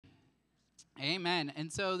Amen.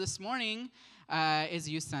 And so this morning is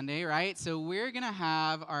Youth Sunday, right? So we're going to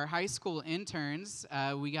have our high school interns.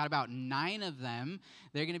 We got about 9 of them.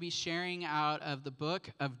 They're going to be sharing out of the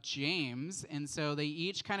book of James. And so they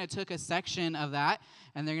each kind of took a section of that,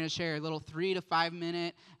 and they're going to share a little 3 to 5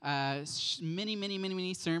 minute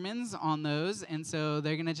mini sermons on those. And so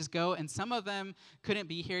they're going to just go, and some of them couldn't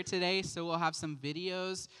be here today, so we'll have some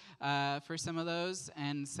videos for some of those,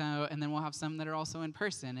 and then we'll have some that are also in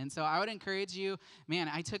person. And so I would encourage you, man,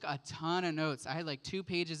 I took a ton of notes. I had like 2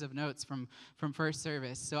 pages of notes from first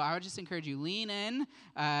service. So I would just encourage you, lean in,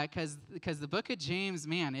 because the book of James,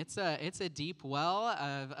 man, it's a deep well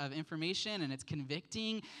of information, and it's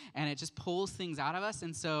convicting, and it just pulls things out of us.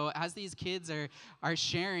 And so as these kids are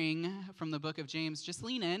sharing from the book of James, just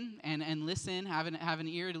lean in and listen, have an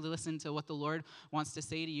ear to listen to what the Lord wants to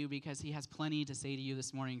say to you, because he has plenty to say to you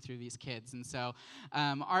this morning through these kids. And so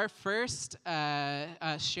our first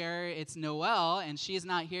share, it's Noelle, and she is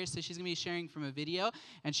not here, so she's going to be sharing from a video,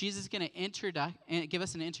 and she's just going to give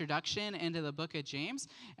us an introduction into the book of James,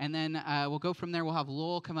 and then we'll go from there. We'll have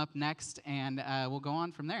Lowell come up next, and we'll go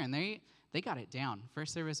on from there. And they got it down.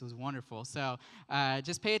 First service was wonderful. So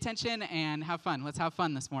just pay attention and have fun. Let's have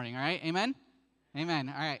fun this morning, all right? Amen? Amen.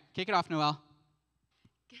 All right, kick it off, Noelle.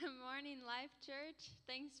 Good morning, Life Church.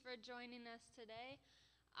 Thanks for joining us today.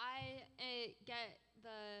 I get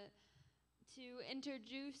to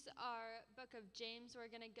introduce our book of James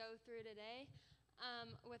we're going to go through today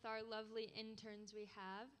with our lovely interns we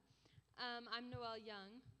have. I'm Noelle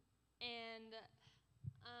Young, and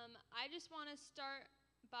I just want to start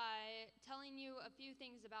by telling you a few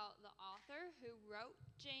things about the author who wrote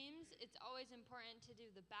James. It's always important to do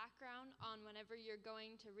the background on whenever you're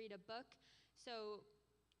going to read a book. So,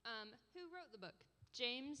 who wrote the book?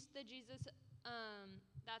 James,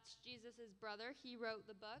 that's Jesus' brother. He wrote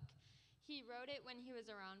the book. He wrote it when he was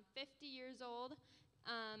around 50 years old.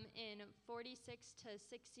 In 46 to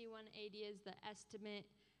 61 AD is the estimate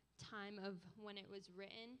time of when it was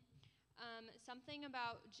written. Something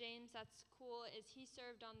about James that's cool is he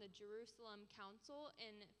served on the Jerusalem Council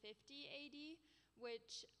in 50 AD,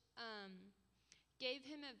 which gave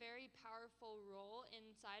him a very powerful role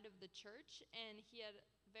inside of the church, and he had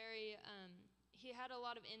a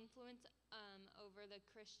lot of influence over the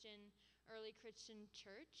early Christian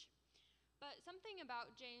church. But something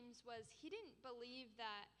about James was he didn't believe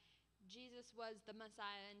that Jesus was the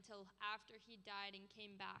Messiah until after he died and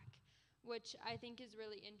came back, which I think is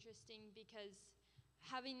really interesting, because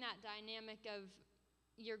having that dynamic of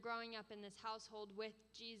you're growing up in this household with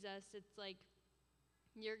Jesus, it's like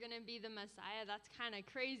you're going to be the Messiah. That's kind of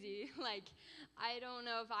crazy. Like, I don't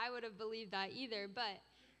know if I would have believed that either, but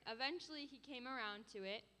eventually he came around to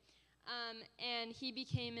it, and he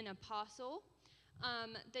became an apostle.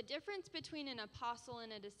 The difference between an apostle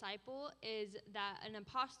and a disciple is that an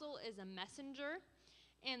apostle is a messenger,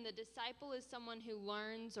 and the disciple is someone who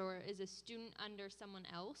learns or is a student under someone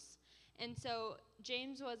else. And so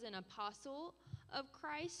James was an apostle of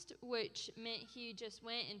Christ, which meant he just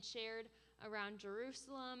went and shared around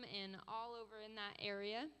Jerusalem and all over in that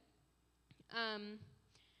area.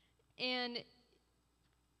 And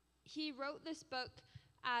he wrote this book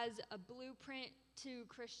as a blueprint to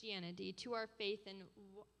Christianity, to our faith, and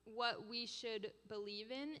what we should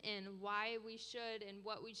believe in and why we should and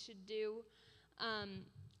what we should do.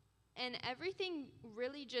 And everything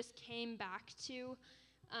really just came back to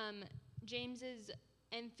James's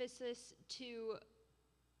emphasis to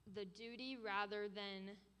the duty rather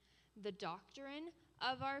than the doctrine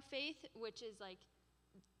of our faith, which is like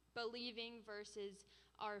believing versus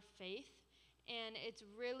our faith. And it's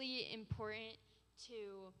really important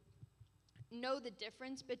to know the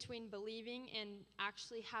difference between believing and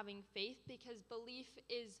actually having faith, because belief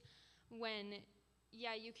is when,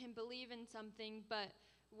 you can believe in something, but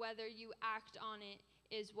whether you act on it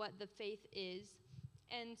is what the faith is.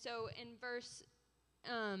 And so in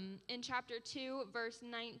chapter 2, verse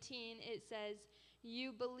 19, it says,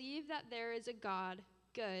 "You believe that there is a God,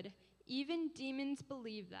 good. Even demons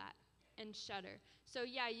believe that and shudder." So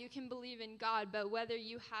you can believe in God, but whether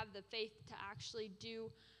you have the faith to actually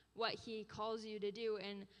do what he calls you to do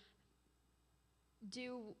and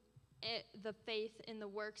do it, the faith in the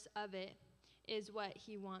works of it, is what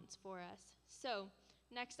he wants for us. So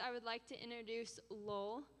next I would like to introduce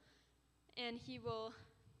Lowell, and he will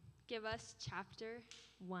give us chapter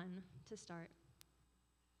 1 to start.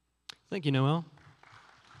 Thank you, Noelle.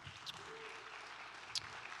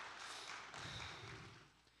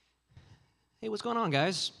 Hey, what's going on,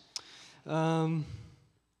 guys?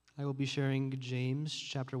 I will be sharing James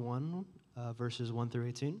chapter 1, verses 1 through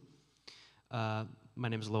 18. My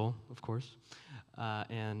name is Lowell, of course,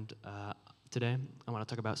 and Today, I want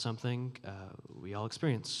to talk about something we all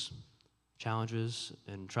experience, challenges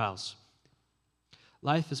and trials.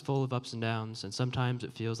 Life is full of ups and downs, and sometimes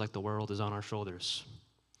it feels like the world is on our shoulders.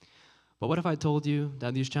 But what if I told you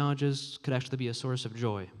that these challenges could actually be a source of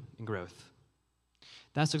joy and growth?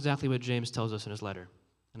 That's exactly what James tells us in his letter,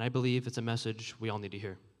 and I believe it's a message we all need to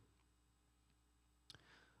hear.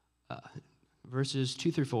 Verses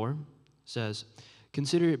 2 through 4 says,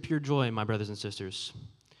 "Consider it pure joy, my brothers and sisters,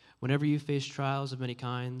 whenever you face trials of many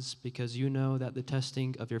kinds, because you know that the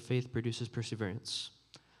testing of your faith produces perseverance.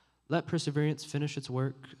 Let perseverance finish its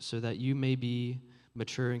work so that you may be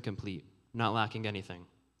mature and complete, not lacking anything."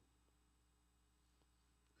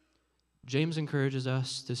 James encourages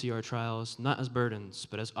us to see our trials not as burdens,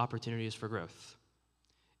 but as opportunities for growth.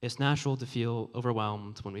 It's natural to feel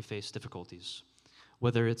overwhelmed when we face difficulties,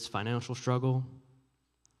 whether it's financial struggle,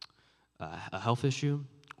 a health issue,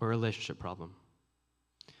 or a relationship problem.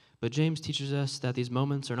 But James teaches us that these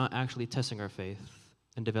moments are not actually testing our faith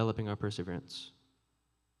and developing our perseverance.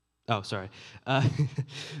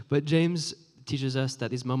 But James teaches us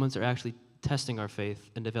that these moments are actually testing our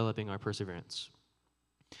faith and developing our perseverance.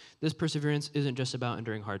 This perseverance isn't just about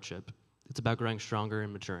enduring hardship. It's about growing stronger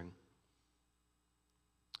and maturing.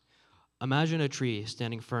 Imagine a tree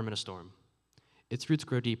standing firm in a storm. Its roots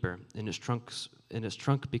grow deeper, and its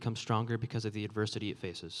trunk becomes stronger because of the adversity it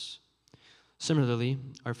faces. Similarly,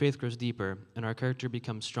 our faith grows deeper, and our character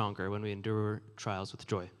becomes stronger when we endure trials with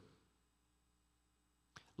joy.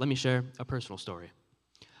 Let me share a personal story.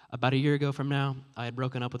 About a year ago from now, I had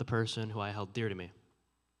broken up with a person who I held dear to me.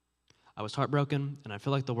 I was heartbroken, and I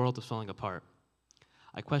felt like the world was falling apart.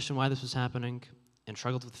 I questioned why this was happening and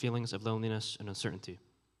struggled with feelings of loneliness and uncertainty.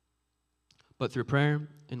 But through prayer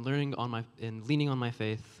and leaning on my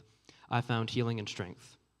faith, I found healing and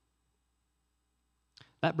strength.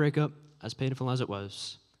 That breakup, as painful as it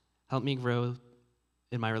was, helped me grow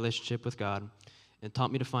in my relationship with God and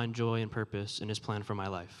taught me to find joy and purpose in His plan for my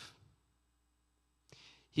life.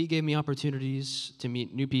 He gave me opportunities to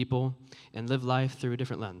meet new people and live life through a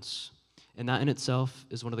different lens, and that in itself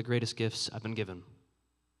is one of the greatest gifts I've been given.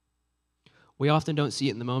 We often don't see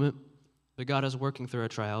it in the moment, but God is working through our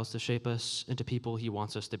trials to shape us into people He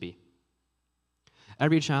wants us to be.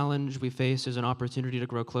 Every challenge we face is an opportunity to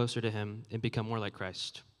grow closer to Him and become more like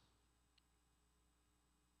Christ.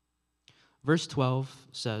 Verse 12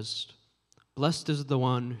 says, "Blessed is the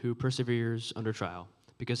one who perseveres under trial,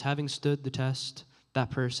 because having stood the test, that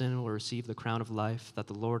person will receive the crown of life that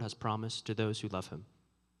the Lord has promised to those who love Him."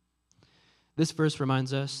 This verse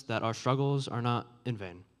reminds us that our struggles are not in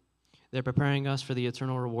vain. They're preparing us for the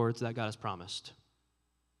eternal rewards that God has promised.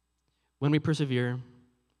 When we persevere,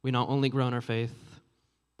 we not only grow in our faith,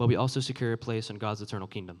 but we also secure a place in God's eternal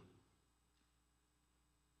kingdom.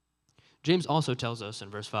 James also tells us in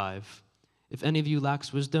verse 5, "If any of you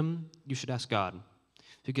lacks wisdom, you should ask God,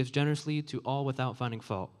 who gives generously to all without finding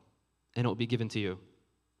fault, and it will be given to you."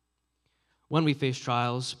 When we face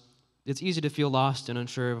trials, it's easy to feel lost and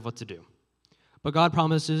unsure of what to do. But God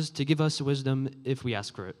promises to give us wisdom if we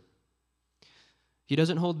ask for it. He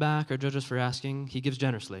doesn't hold back or judge us for asking. He gives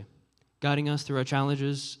generously, guiding us through our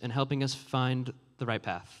challenges and helping us find the right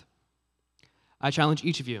path. I challenge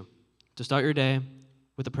each of you to start your day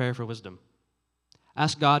with a prayer for wisdom.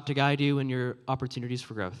 Ask God to guide you in your opportunities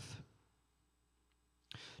for growth.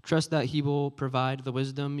 Trust that He will provide the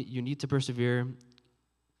wisdom you need to persevere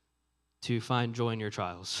to find joy in your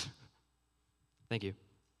trials. Thank you.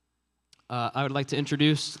 I would like to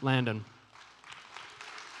introduce Landon.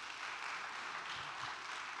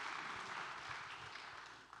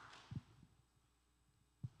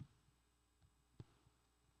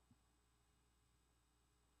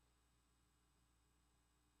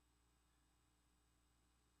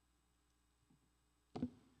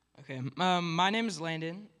 Okay, my name is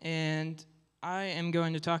Landon, and I am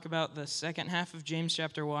going to talk about the second half of James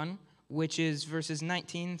chapter 1, which is verses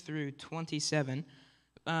 19 through 27.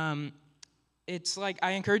 It's like,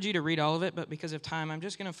 I encourage you to read all of it, but because of time, I'm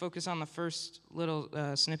just going to focus on the first little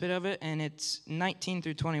snippet of it, and it's 19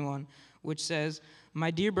 through 21, which says, "My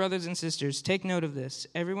dear brothers and sisters, take note of this.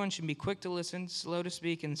 Everyone should be quick to listen, slow to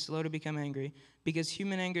speak, and slow to become angry, because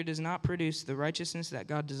human anger does not produce the righteousness that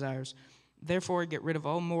God desires. Therefore, get rid of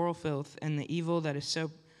all moral filth and the evil that is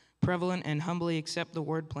so prevalent, and humbly accept the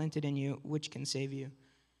word planted in you, which can save you."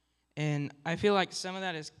 And I feel like some of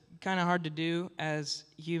that is kind of hard to do as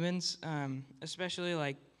humans, especially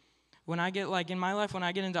like when I get like in my life, when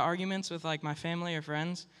I get into arguments with like my family or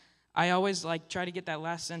friends, I always like try to get that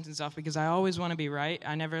last sentence off because I always want to be right.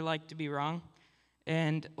 I never like to be wrong.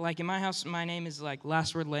 And like in my house, my name is like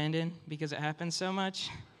last word Landon because it happens so much.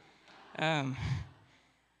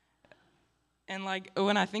 And like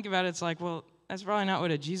when I think about it, it's like, well, that's probably not what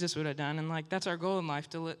a Jesus would have done. And like that's our goal in life,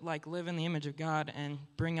 to live in the image of God and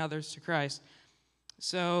bring others to Christ.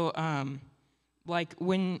 So like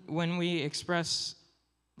when we express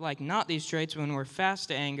like not these traits, when we're fast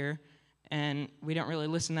to anger and we don't really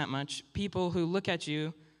listen that much, people who look at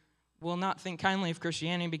you will not think kindly of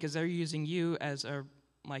Christianity because they're using you as a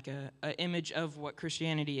image of what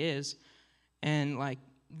Christianity is. And like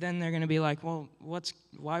then they're going to be like, well,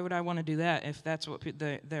 why would I want to do that if that's what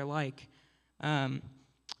they're like? And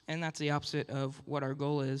that's the opposite of what our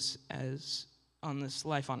goal is as on this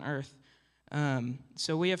life on earth.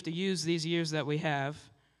 So we have to use these years that we have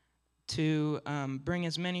to bring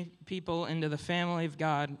as many people into the family of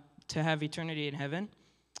God to have eternity in heaven.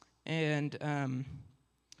 And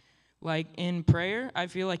like in prayer, I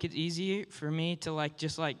feel like it's easy for me to like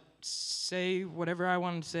just like say whatever I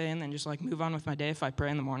want to say and then just like move on with my day if I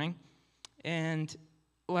pray in the morning. And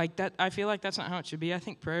like that, I feel like that's not how it should be. I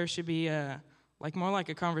think prayer should be like more like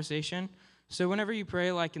a conversation. So whenever you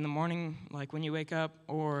pray, like in the morning, like when you wake up,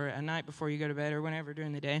 or at night before you go to bed, or whenever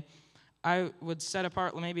during the day, I would set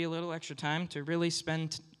apart maybe a little extra time to really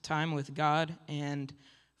spend time with God and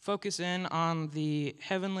focus in on the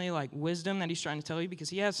heavenly like wisdom that he's trying to tell you, because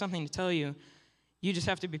he has something to tell you. You just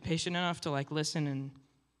have to be patient enough to like listen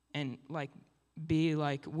and like be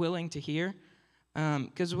like willing to hear.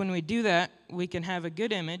 Because when we do that, we can have a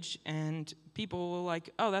good image, and people will like,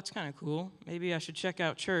 oh, that's kind of cool. Maybe I should check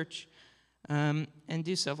out church and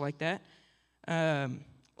do stuff like that.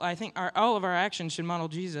 I think all of our actions should model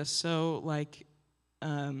Jesus. So like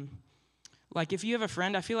if you have a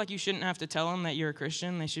friend, I feel like you shouldn't have to tell them that you're a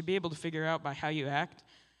Christian. They should be able to figure out by how you act.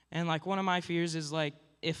 And like one of my fears is like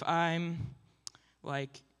if I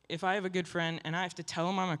have a good friend and I have to tell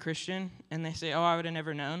them I'm a Christian and they say, oh, I would have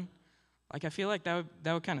never known. Like I feel like that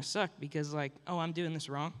would kind of suck, because like, oh, I'm doing this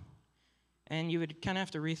wrong. And you would kind of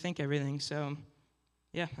have to rethink everything. So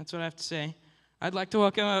yeah, that's what I have to say. I'd like to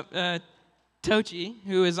welcome up Tochi,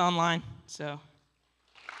 who is online. So.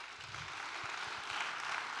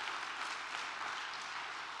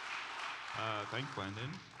 Thanks,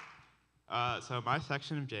 Landon. So my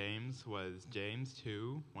section of James was James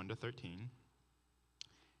 2, 1 to 13.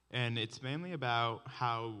 And it's mainly about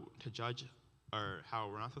how to judge, or how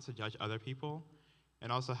we're not supposed to judge other people,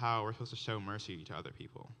 and also how we're supposed to show mercy to other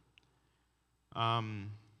people.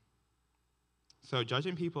 So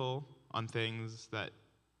judging people on things that,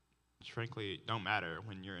 frankly, don't matter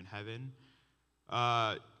when you're in heaven,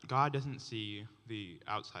 God doesn't see the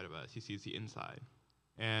outside of us. He sees the inside.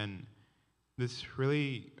 And this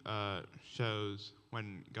really shows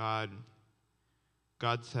when God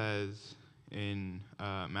says in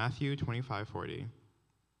Matthew 25:40,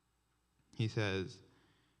 he says,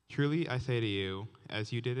 "Truly I say to you,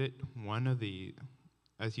 as you did it to one of the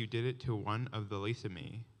least of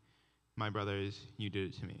me, my brothers, you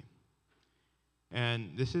did it to me."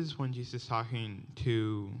 And this is when Jesus is talking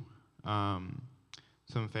to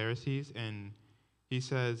some Pharisees, and he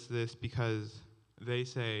says this because they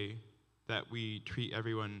say that we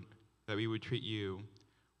would treat you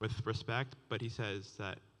with respect, but he says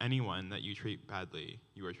that anyone that you treat badly,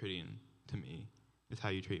 you are treating to me, is how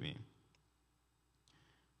you treat me.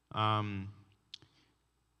 One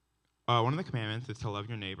of the commandments is to love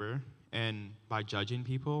your neighbor, and by judging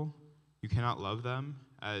people, you cannot love them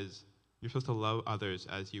as you're supposed to love others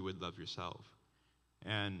as you would love yourself.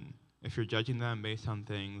 And if you're judging them based on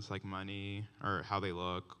things like money or how they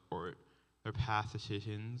look or their past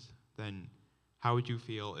decisions, then how would you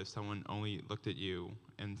feel if someone only looked at you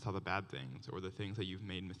and saw the bad things or the things that you've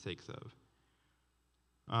made mistakes of?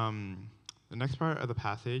 The next part of the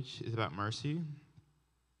passage is about mercy,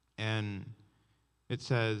 and it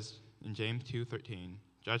says in James 2:13,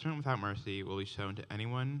 "Judgment without mercy will be shown to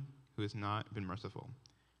anyone who has not been merciful.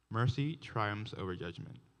 Mercy triumphs over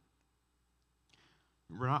judgment."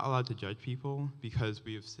 We're not allowed to judge people because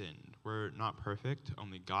we have sinned. We're not perfect,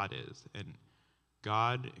 only God is. And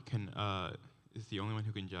God is the only one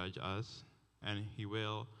who can judge us, and he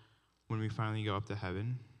will when we finally go up to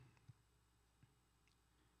heaven.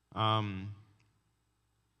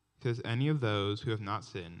 It says, "Any of those who have not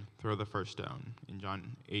sinned, throw the first stone," in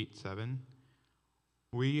John 8:7.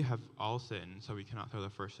 We have all sinned, so we cannot throw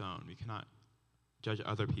the first stone. We cannot judge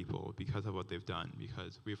other people because of what they've done,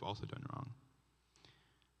 because we've also done wrong.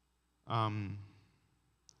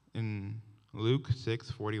 In Luke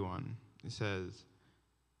 6:41, it says,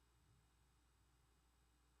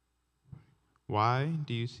 "Why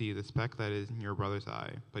do you see the speck that is in your brother's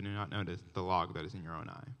eye, but do not notice the log that is in your own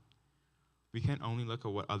eye?" We can't only look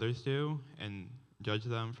at what others do and judge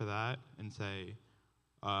them for that and say,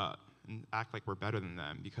 and act like we're better than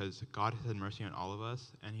them, because God has had mercy on all of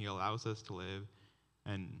us, and he allows us to live,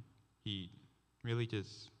 and he really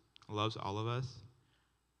just loves all of us.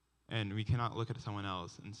 And we cannot look at someone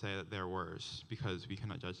else and say that they're worse, because we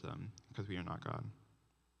cannot judge them, because we are not God.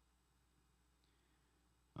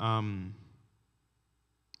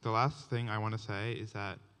 The last thing I want to say is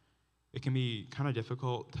that it can be kind of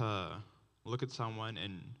difficult to look at someone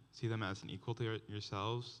and see them as an equal to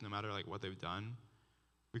yourselves, no matter like what they've done.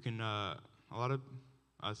 We can, a lot of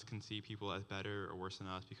us can see people as better or worse than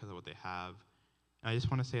us because of what they have. And I just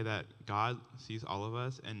want to say that God sees all of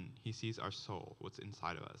us, and he sees our soul, what's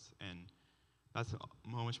inside of us. And that's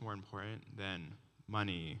much more important than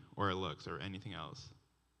money or looks or anything else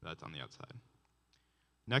that's on the outside.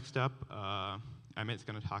 Next up, Emmett's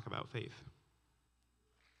going to talk about faith.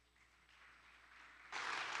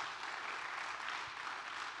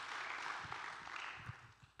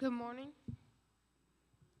 Good morning.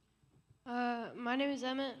 My name is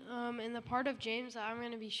Emmett, and the part of James that I'm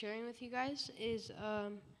going to be sharing with you guys is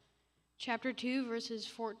chapter 2, verses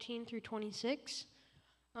 14 through 26.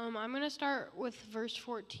 I'm going to start with verse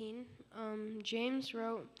 14. James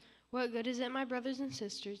wrote, "What good is it, my brothers and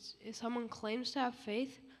sisters, if someone claims to have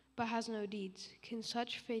faith but has no deeds? Can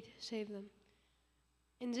such faith save them?"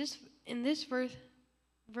 In this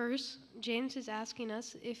verse, James is asking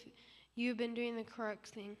us if you've been doing the correct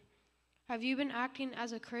thing. Have you been acting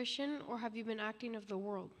as a Christian, or have you been acting of the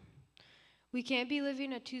world? We can't be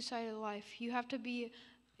living a two-sided life. You have to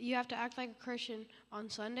act like a Christian on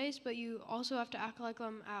Sundays, but you also have to act like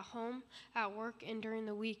them at home, at work, and during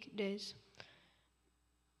the weekdays.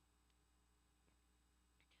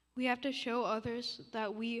 We have to show others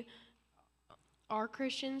that we are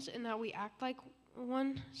Christians and that we act like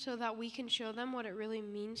one, so that we can show them what it really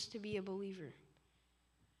means to be a believer.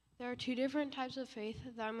 There are two different types of faith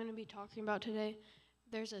that I'm going to be talking about today.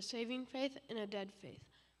 There's a saving faith and a dead faith.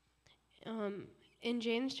 In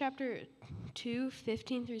James chapter 2,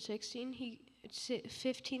 15 through 17,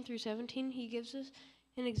 he gives us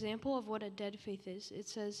an example of what a dead faith is. It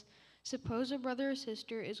says, "Suppose a brother or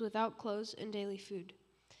sister is without clothes and daily food.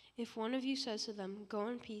 If one of you says to them, 'Go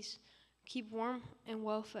in peace, keep warm and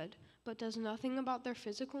well fed,' but does nothing about their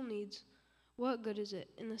physical needs, what good is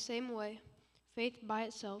it? In the same way, faith by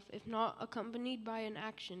itself, if not accompanied by an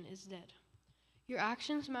action, is dead." Your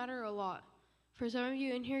actions matter a lot. For some of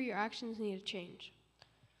you in here, your actions need to change,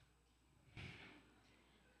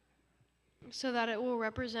 so that it will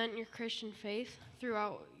represent your Christian faith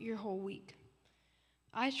throughout your whole week.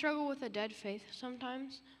 I struggle with a dead faith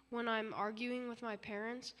sometimes when I'm arguing with my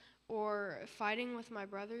parents, or fighting with my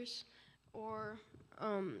brothers, or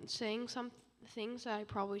saying some things that I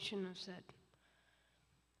probably shouldn't have said.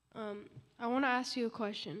 I want to ask you a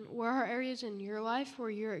question. Where are areas in your life where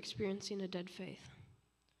you're experiencing a dead faith?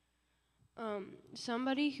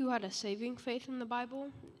 Somebody who had a saving faith in the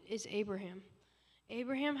Bible is Abraham.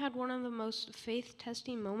 Abraham had one of the most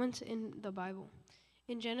faith-testing moments in the Bible.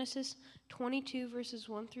 In Genesis 22, verses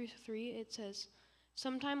 1 through 3, it says,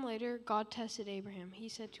 "Sometime later, God tested Abraham. He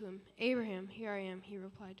said to him, 'Abraham, here I am,' he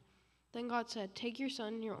replied. Then God said, 'Take your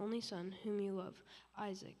son, your only son, whom you love,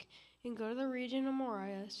 Isaac, and go to the region of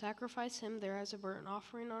Moriah, sacrifice him there as a burnt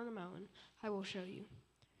offering on a mountain I will show you.'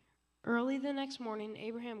 Early the next morning,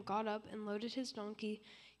 Abraham got up and loaded his donkey.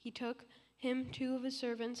 He took him 2 of his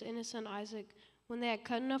servants and his son Isaac. When they had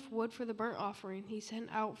cut enough wood for the burnt offering, he set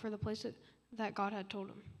out for the place that God had told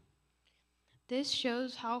him." This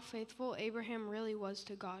shows how faithful Abraham really was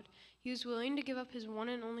to God. He was willing to give up his one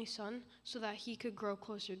and only son so that he could grow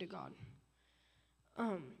closer to God.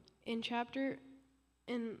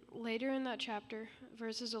 Later in that chapter,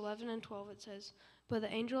 verses 11 and 12, it says, "But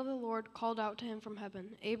the angel of the Lord called out to him from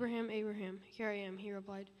heaven, 'Abraham, Abraham, here I am,' he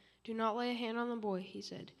replied. 'Do not lay a hand on the boy,' he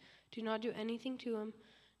said. 'Do not do anything to him.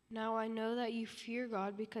 Now I know that you fear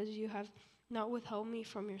God because you have not withheld me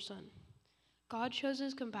from your son.'" God shows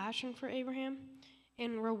his compassion for Abraham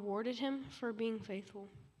and rewarded him for being faithful.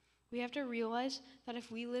 We have to realize that if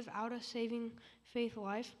we live out a saving faith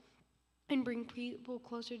life and bring people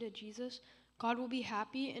closer to Jesus, God will be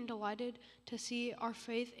happy and delighted to see our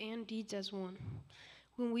faith and deeds as one.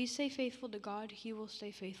 When we stay faithful to God, he will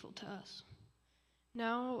stay faithful to us.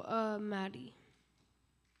 Now, Maddie.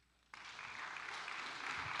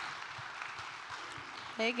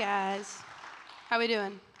 Hey guys, how we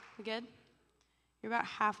doing? We good? You're about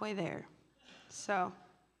halfway there, so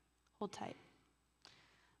hold tight.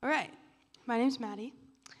 All right, my name's Maddie.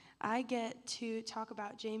 I get to talk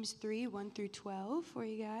about James 3, 1 through 12 for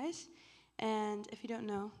you guys. And if you don't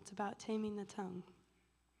know, it's about taming the tongue,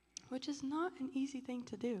 which is not an easy thing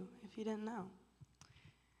to do if you didn't know.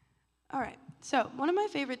 All right. So one of my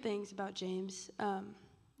favorite things about James,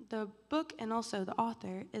 the book and also the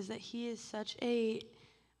author, is that he is such a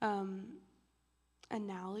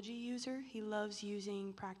analogy user. He loves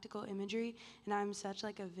using practical imagery, and I'm such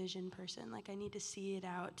like a vision person. Like I need to see it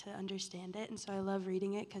out to understand it, and so I love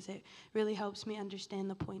reading it because it really helps me understand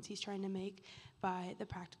the points he's trying to make by the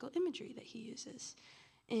practical imagery that he uses.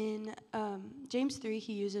 In James 3,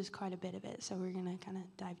 he uses quite a bit of it, so we're going to kind of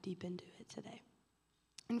dive deep into it today.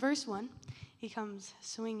 In verse 1, he comes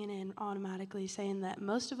swinging in automatically saying that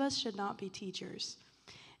most of us should not be teachers,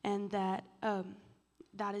 and that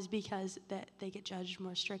that is because that they get judged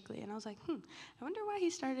more strictly. And I was like, I wonder why he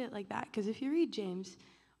started it like that, because if you read James,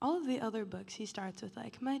 all of the other books, he starts with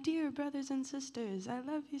like, my dear brothers and sisters, I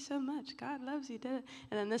love you so much. God loves you. And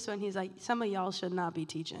then this one, he's like, some of y'all should not be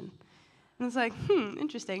teaching. And it's like,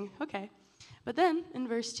 interesting, okay. But then in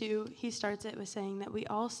verse 2, he starts it with saying that we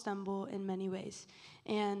all stumble in many ways.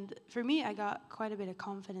 And for me, I got quite a bit of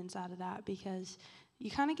confidence out of that because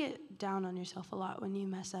you kind of get down on yourself a lot when you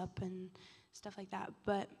mess up and stuff like that.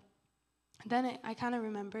 But then I kind of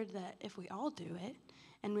remembered that if we all do it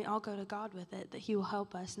and we all go to God with it, that he will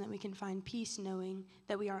help us and that we can find peace knowing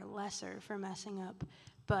that we aren't lesser for messing up,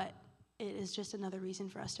 but it is just another reason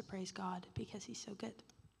for us to praise God because he's so good.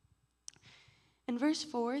 In verse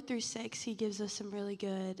 4 through 6, he gives us some really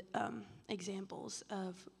good examples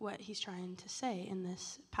of what he's trying to say in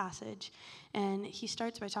this passage. And he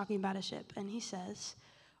starts by talking about a ship, and he says,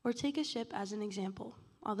 or take a ship as an example.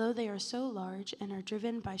 Although they are so large and are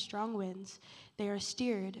driven by strong winds, they are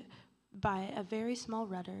steered by a very small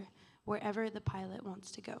rudder wherever the pilot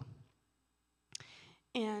wants to go.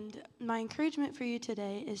 And my encouragement for you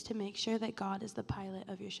today is to make sure that God is the pilot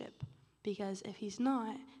of your ship. Because if he's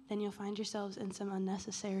not, then you'll find yourselves in some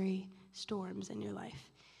unnecessary storms in your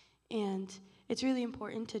life. And it's really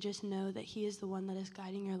important to just know that he is the one that is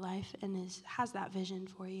guiding your life and has that vision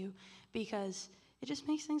for you, because it just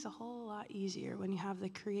makes things a whole lot easier when you have the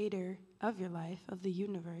creator of your life, of the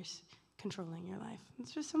universe, controlling your life.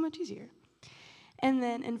 It's just so much easier. And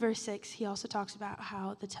then in verse 6, he also talks about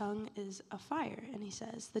how the tongue is a fire. And he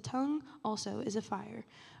says, the tongue also is a fire,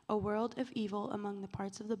 a world of evil among the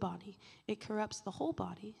parts of the body. It corrupts the whole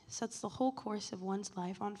body, sets the whole course of one's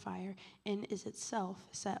life on fire, and is itself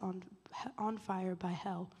set on fire by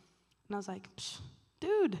hell. And I was like,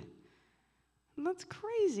 dude, that's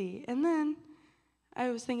crazy. And then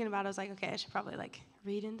I was thinking about it. I was like, okay, I should probably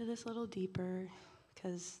read into this a little deeper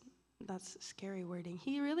because that's scary wording.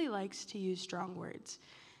 He really likes to use strong words,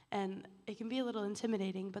 and it can be a little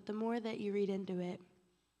intimidating, but the more that you read into it,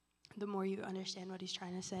 the more you understand what he's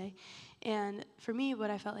trying to say. And for me, what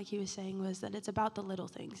I felt like he was saying was that it's about the little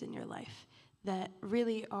things in your life that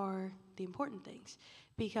really are the important things,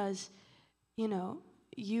 because,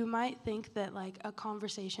 you might think that a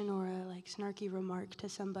conversation or a snarky remark to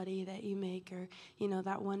somebody that you make, or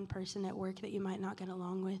that one person at work that you might not get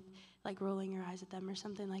along with, rolling your eyes at them or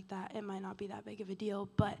something like that, it might not be that big of a deal,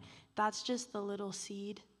 but that's just the little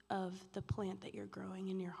seed of the plant that you're growing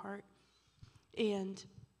in your heart. And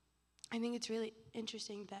I think it's really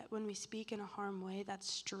interesting that when we speak in a harm way,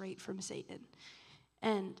 that's straight from Satan.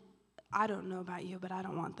 And I don't know about you, but I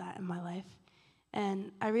don't want that in my life.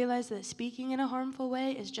 And I realize that speaking in a harmful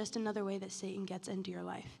way is just another way that Satan gets into your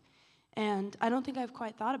life. And I don't think I've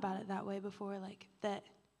quite thought about it that way before, that,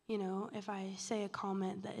 if I say a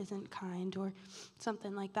comment that isn't kind or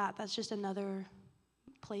something like that, that's just another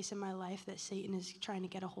place in my life that Satan is trying to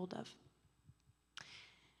get a hold of.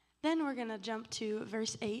 Then we're going to jump to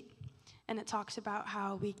verse 8, and it talks about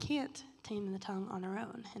how we can't tame the tongue on our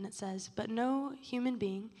own. And it says, but no human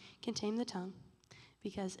being can tame the tongue,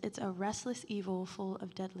 because it's a restless evil full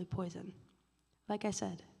of deadly poison. Like I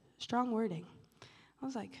said, strong wording. I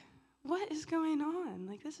was like, what is going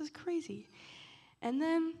on? This is crazy. And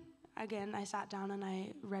then, again, I sat down and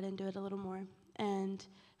I read into it a little more, and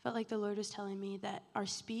felt like the Lord was telling me that our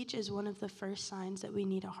speech is one of the first signs that we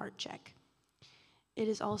need a heart check. It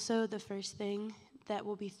is also the first thing that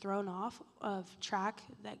will be thrown off of track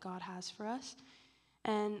that God has for us.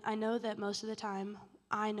 And I know that most of the time,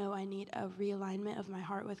 I know I need a realignment of my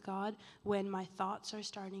heart with God when my thoughts are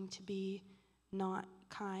starting to be not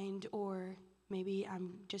kind, or maybe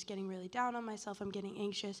I'm just getting really down on myself, I'm getting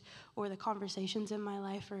anxious, or the conversations in my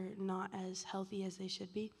life are not as healthy as they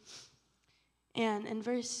should be. And in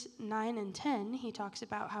verse 9 and 10, he talks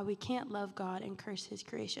about how we can't love God and curse his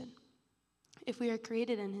creation. If we are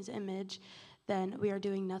created in his image, then we are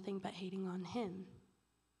doing nothing but hating on him.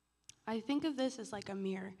 I think of this as like a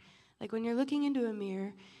mirror. When you're looking into a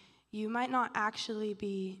mirror, you might not actually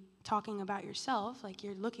be talking about yourself,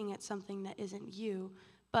 you're looking at something that isn't you,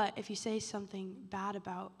 But if you say something bad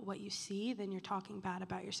about what you see, then you're talking bad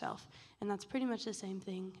about yourself. And that's pretty much the same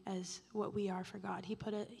thing as what we are for God.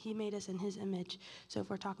 He made us in his image. So if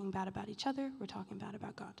we're talking bad about each other, we're talking bad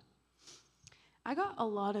about God. I got a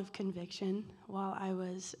lot of conviction while I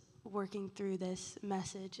was working through this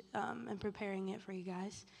message and preparing it for you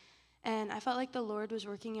guys. And I felt like the Lord was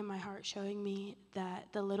working in my heart, showing me that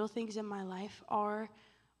the little things in my life are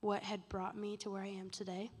what had brought me to where I am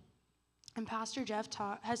today. And Pastor Jeff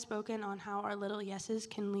has spoken on how our little yeses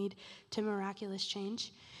can lead to miraculous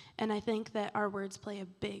change. And I think that our words play a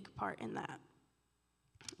big part in that.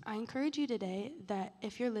 I encourage you today that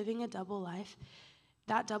if you're living a double life,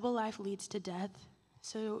 that double life leads to death.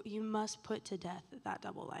 So you must put to death that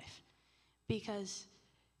double life. Because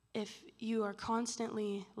if you are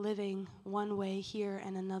constantly living one way here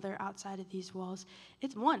and another outside of these walls,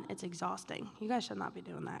 it's exhausting. You guys should not be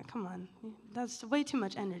doing that. Come on. That's way too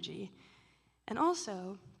much energy. And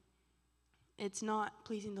also, it's not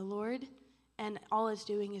pleasing the Lord, and all it's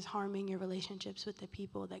doing is harming your relationships with the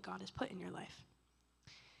people that God has put in your life.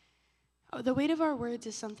 The weight of our words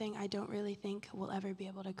is something I don't really think we'll ever be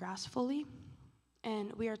able to grasp fully.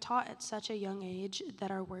 And we are taught at such a young age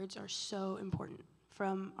that our words are so important.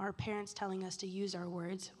 From our parents telling us to use our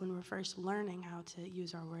words when we're first learning how to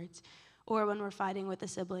use our words, or when we're fighting with a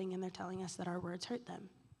sibling and they're telling us that our words hurt them.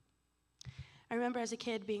 I remember as a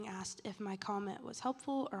kid being asked if my comment was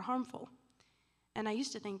helpful or harmful. And I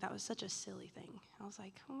used to think that was such a silly thing. I was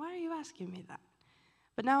like, why are you asking me that?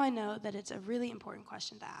 But now I know that it's a really important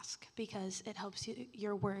question to ask because it helps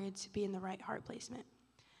your words be in the right heart placement.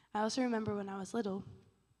 I also remember when I was little,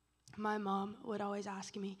 my mom would always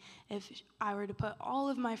ask me if I were to put all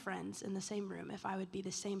of my friends in the same room, if I would be the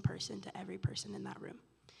same person to every person in that room.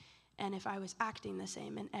 And if I was acting the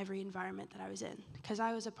same in every environment that I was in. Because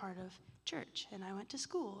I was a part of church, and I went to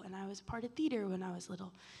school, and I was a part of theater when I was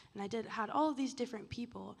little. And I had all of these different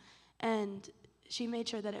people. And she made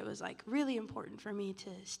sure that it was like really important for me to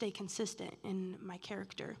stay consistent in my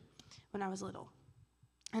character when I was little.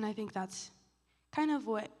 And I think that's kind of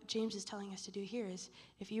what James is telling us to do here is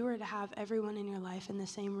if you were to have everyone in your life in the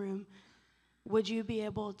same room, would you be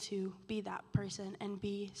able to be that person and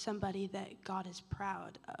be somebody that God is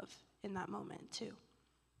proud of in that moment too?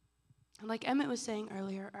 And like Emmett was saying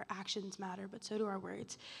earlier, our actions matter, but so do our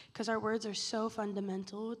words, because our words are so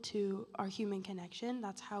fundamental to our human connection.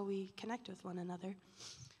 That's how we connect with one another.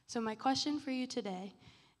 So my question for you today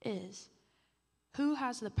is, who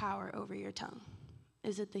has the power over your tongue?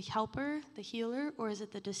 Is it the helper, the healer, or is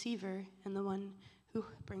it the deceiver and the one who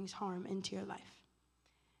brings harm into your life?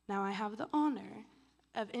 Now I have the honor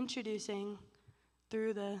of introducing,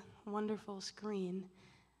 through the wonderful screen,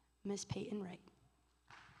 Miss Peyton Wright.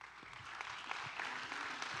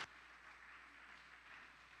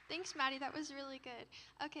 Thanks, Maddie. That was really good.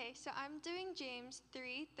 Okay, so I'm doing James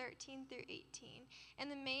 3:13 through 18.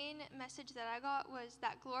 And the main message that I got was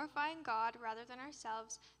that glorifying God rather than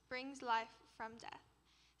ourselves brings life from death.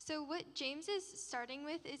 So what James is starting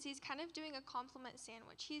with is he's kind of doing a compliment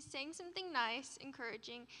sandwich. He's saying something nice,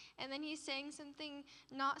 encouraging, and then he's saying something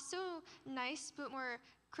not so nice but more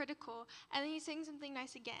critical, and then he's saying something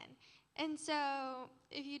nice again. And so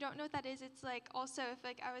if you don't know what that is, it's like also if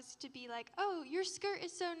like I was to be like, oh, your skirt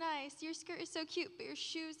is so nice, your skirt is so cute, but your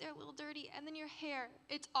shoes, they're a little dirty, and then your hair,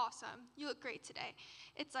 it's awesome. You look great today.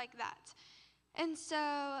 It's like that. And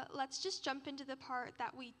so let's just jump into the part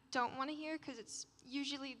that we don't want to hear because it's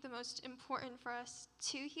usually the most important for us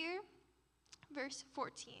to hear. Verse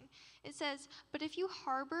 14, it says, "But if you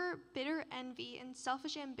harbor bitter envy and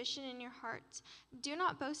selfish ambition in your hearts, do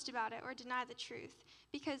not boast about it or deny the truth,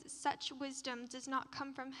 because such wisdom does not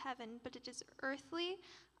come from heaven, but it is earthly,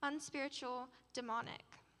 unspiritual, demonic.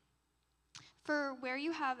 For where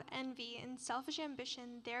you have envy and selfish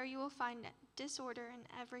ambition, there you will find disorder in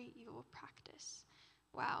every evil practice."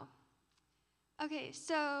 Wow. Okay,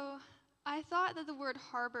 so I thought that the word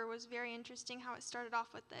harbor was very interesting how it started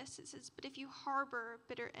off with this. It says, but if you harbor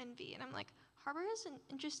bitter envy. And I'm like, harbor is an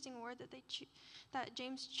interesting word that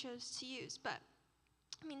James chose to use, but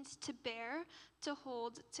it means to bear, to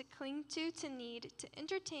hold, to cling to need, to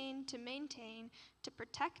entertain, to maintain, to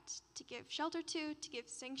protect, to give shelter to give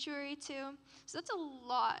sanctuary to. So that's a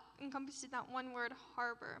lot encompassed in that one word,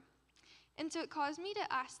 harbor. And so it caused me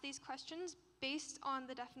to ask these questions based on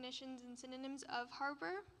the definitions and synonyms of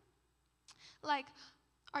harbor. Like,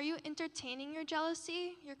 are you entertaining your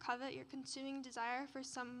jealousy, your covet, your consuming desire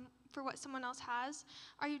for what someone else has?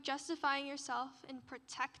 Are you justifying yourself in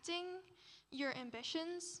protecting your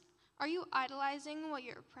ambitions? Are you idolizing what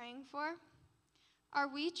you're praying for? Are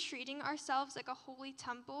we treating ourselves like a holy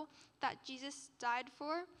temple that Jesus died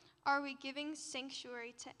for? Are we giving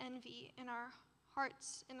sanctuary to envy in our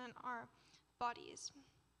hearts and in our bodies?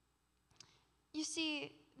 You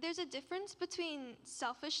see, there's a difference between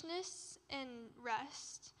selfishness and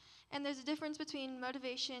rest, and there's a difference between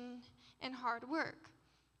motivation and hard work.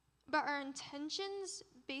 But our intentions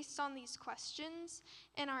based on these questions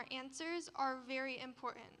and our answers are very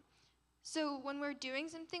important. So when we're doing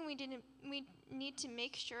something, we need to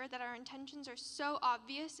make sure that our intentions are so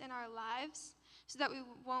obvious in our lives so that we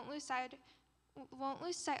won't lose sight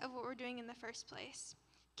of what we're doing in the first place.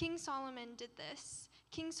 King Solomon did this.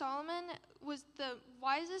 King Solomon was the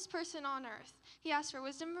wisest person on earth. He asked for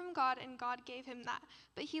wisdom from God, and God gave him that.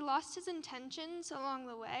 But he lost his intentions along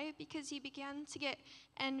the way because he began to get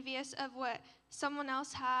envious of what someone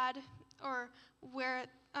else had or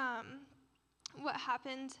what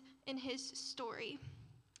happened in his story.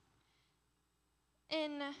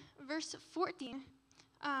 In verse 14,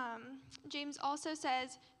 James also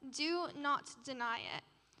says, do not deny it.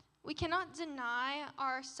 We cannot deny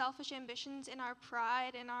our selfish ambitions and our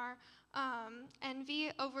pride and our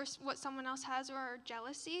envy over what someone else has or our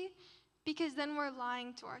jealousy, because then we're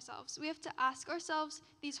lying to ourselves. We have to ask ourselves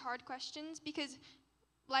these hard questions because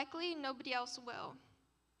likely nobody else will.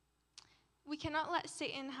 We cannot let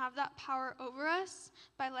Satan have that power over us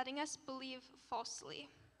by letting us believe falsely,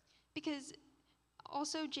 because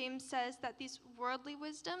also James says that this worldly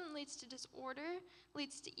wisdom leads to disorder,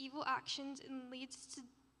 leads to evil actions, and leads to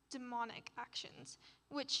demonic actions,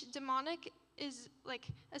 which demonic is like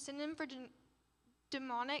a synonym for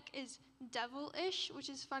demonic is devilish, which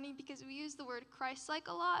is funny because we use the word Christ-like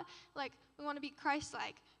a lot. Like, we want to be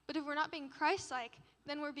Christ-like, but if we're not being Christ-like,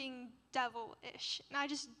 then we're being devilish, and I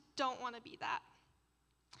just don't want to be that.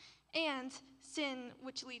 And sin,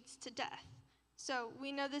 which leads to death. So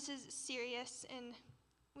we know this is serious, and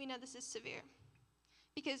we know this is severe,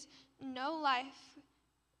 because no life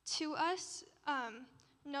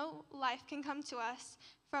can come to us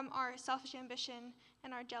from our selfish ambition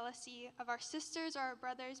and our jealousy of our sisters or our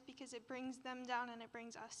brothers, because it brings them down and it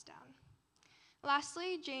brings us down.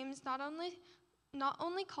 Lastly, James not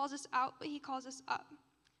only calls us out, but he calls us up.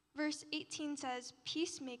 Verse 18 says,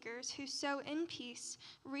 peacemakers who sow in peace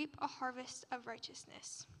reap a harvest of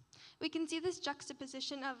righteousness. We can see this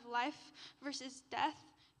juxtaposition of life versus death,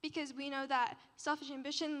 because we know that selfish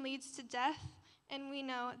ambition leads to death, and we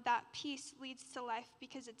know that peace leads to life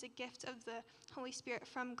because it's a gift of the Holy Spirit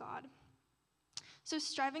from God. So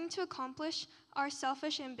striving to accomplish our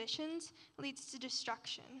selfish ambitions leads to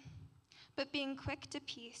destruction, but being quick to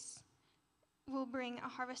peace will bring a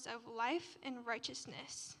harvest of life and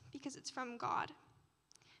righteousness because it's from God.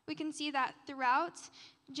 We can see that throughout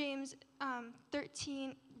James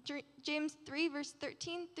 3, verse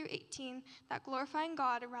 13 through 18, that glorifying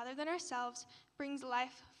God rather than ourselves brings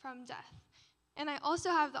life from death. And I also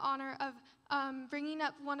have the honor of bringing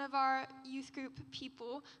up one of our youth group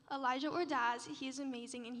people, Elijah Ordaz. He is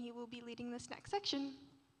amazing, and he will be leading this next section.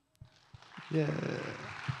 Yeah.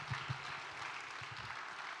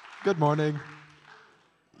 Good morning.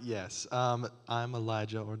 Yes, I'm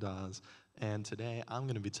Elijah Ordaz, and today I'm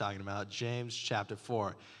going to be talking about James chapter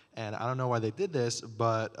 4. And I don't know why they did this,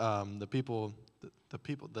 but the people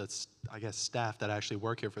that's, I guess, staff that actually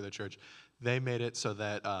work here for the church, they made it so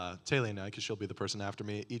that Taylor and I, because she'll be the person after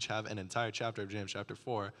me, each have an entire chapter of James chapter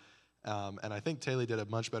 4. And I think Taylor did a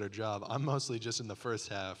much better job. I'm mostly just in the first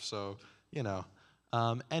half, so, you know.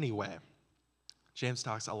 Anyway, James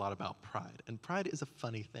talks a lot about pride, and pride is a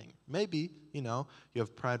funny thing. Maybe, you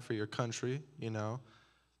have pride for your country,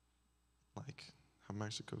 like how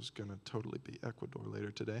Mexico's going to totally beat Ecuador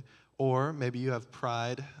later today. Or maybe you have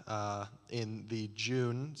pride in the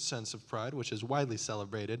June sense of pride, which is widely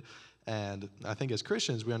celebrated. And I think as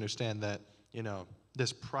Christians, we understand that,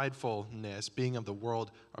 this pridefulness, being of the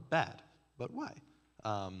world, are bad. But why?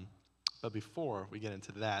 But before we get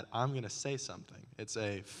into that, I'm going to say something. It's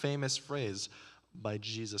a famous phrase by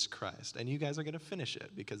Jesus Christ. And you guys are going to finish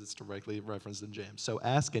it because it's directly referenced in James. So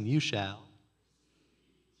ask and you shall.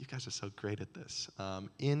 You guys are so great at this.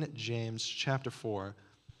 In James chapter 4,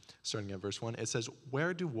 starting at verse 1, it says,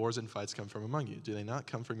 where do wars and fights come from among you? Do they not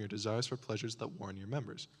come from your desires for pleasures that war in your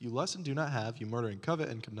members? You lust and do not have. You murder and covet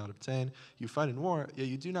and cannot obtain. You fight in war, yet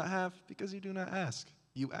you do not have because you do not ask.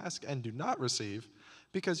 You ask and do not receive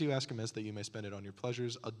because you ask amiss that you may spend it on your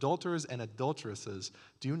pleasures. Adulterers and adulteresses,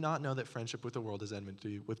 do you not know that friendship with the world is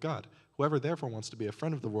enmity with God? Whoever therefore wants to be a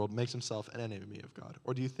friend of the world makes himself an enemy of God.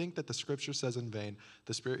 Or do you think that the scripture says in vain,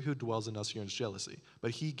 the spirit who dwells in us yearns jealousy,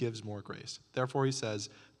 but he gives more grace? Therefore he says,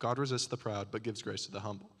 God resists the proud, but gives grace to the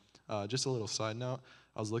humble. Just a little side note,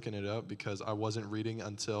 I was looking it up because I wasn't reading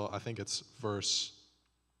until I think it's verse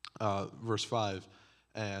 5.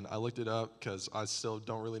 And I looked it up because I still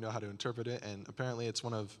don't really know how to interpret it. And apparently it's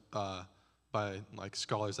one of, by like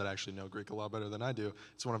scholars that actually know Greek a lot better than I do,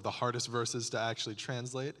 it's one of the hardest verses to actually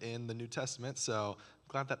translate in the New Testament. So I'm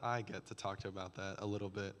glad that I get to talk to you about that a little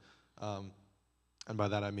bit. And by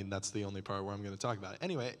that I mean that's the only part where I'm going to talk about it.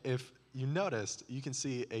 Anyway, if you noticed, you can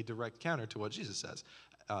see a direct counter to what Jesus says.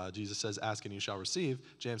 Jesus says, ask and you shall receive.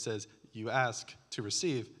 James says, you ask to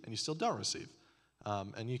receive and you still don't receive.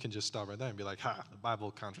 And you can just stop right there and be like, the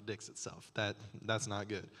Bible contradicts itself. That's not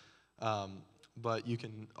good. But you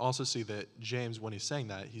can also see that James, when he's saying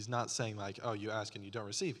that, he's not saying like, oh, you ask and you don't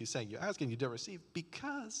receive. He's saying you ask and you don't receive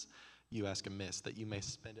because you ask amiss, that you may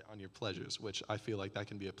spend it on your pleasures, which I feel like that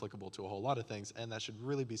can be applicable to a whole lot of things, and that should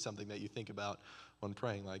really be something that you think about when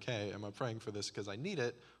praying. Like, hey, am I praying for this because I need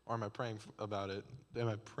it, or am I praying about it? Am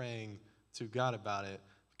I praying to God about it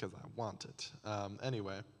because I want it?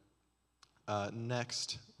 Anyway,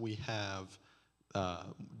 next we have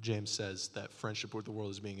James says that friendship with the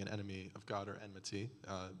world is being an enemy of God, or enmity,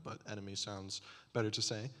 but enemy sounds better to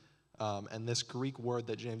say. And this Greek word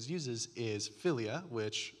that James uses is philia,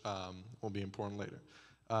 which will be important later.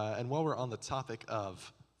 And while we're on the topic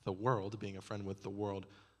of the world, being a friend with the world,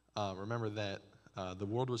 remember that the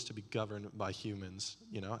world was to be governed by humans.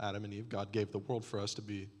 You know, Adam and Eve, God gave the world for us to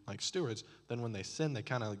be like stewards. Then when they sinned, they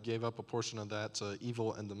kind of gave up a portion of that to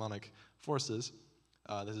evil and demonic forces.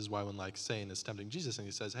 This is why when like Satan is tempting Jesus and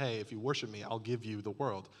he says, hey, if you worship me, I'll give you the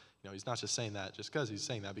world. You know, he's not just saying that just because, he's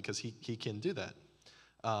saying that because he can do that.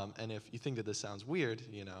 And if you think that this sounds weird,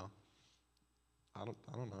 you know, I don't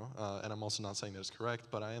know. And I'm also not saying that it's correct,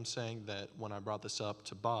 but I am saying that when I brought this up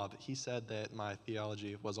to Bob, he said that my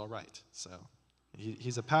theology was all right. So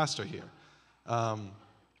he's a pastor here.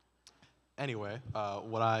 Anyway,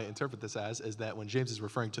 what I interpret this as is that when James is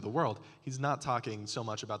referring to the world, he's not talking so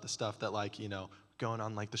much about the stuff that, like, you know, going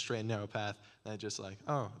on like the straight and narrow path, and just like,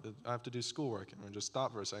 oh, I have to do schoolwork, and we just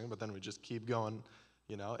stop for a second, but then we just keep going.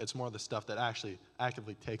 You know, it's more the stuff that actually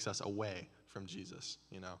actively takes us away from Jesus,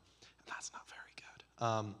 you know. And that's not very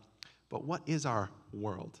good. But what is our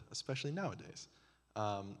world, especially nowadays?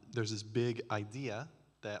 There's this big idea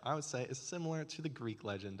that I would say is similar to the Greek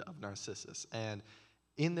legend of Narcissus. And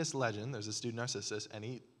in this legend, there's this dude Narcissus, and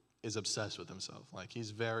he is obsessed with himself. Like,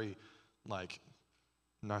 he's very, like,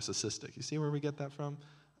 narcissistic. You see where we get that from?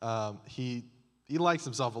 He likes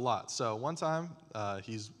himself a lot. So one time,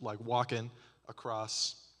 he's, like, walking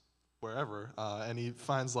across wherever, and he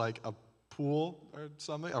finds like a pool or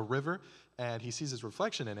something, a river, and he sees his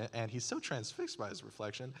reflection in it, and he's so transfixed by his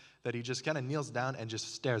reflection that he just kind of kneels down and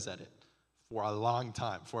just stares at it for a long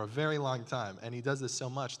time, for a very long time. And he does this so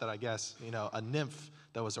much that I guess, you know, a nymph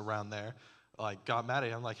that was around there like got mad at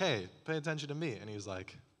him, like, hey, pay attention to me. And he was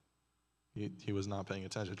like, he was not paying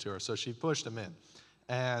attention to her, so she pushed him in.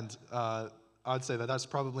 And I'd say that that's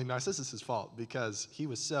probably Narcissus' fault, because he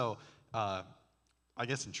was so I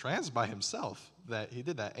guess entranced by himself that he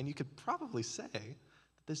did that. And you could probably say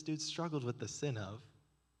that this dude struggled with the sin of,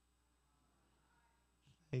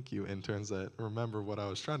 thank you, interns that remember what I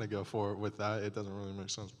was trying to go for with that. It doesn't really make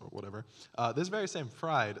sense, but whatever. This very same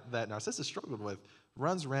pride that Narcissus struggled with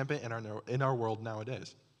runs rampant in our world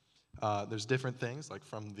nowadays. There's different things, like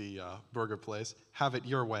from the burger place, have it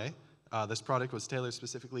your way. This product was tailored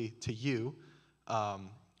specifically to you.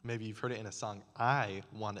 Maybe you've heard it in a song, I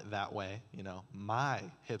want it that way, you know, my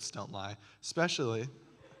hips don't lie, especially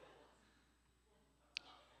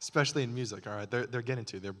in music, all right? They're getting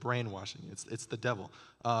to, they're brainwashing you. It's the devil.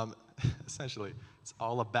 Essentially, it's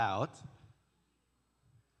all about,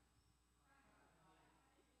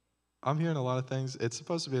 I'm hearing a lot of things. It's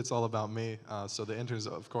supposed to be it's all about me, so the interns,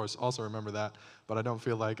 of course, also remember that, but I don't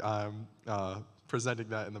feel like I'm presenting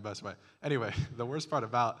that in the best way. Anyway, the worst part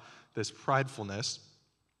about this pridefulness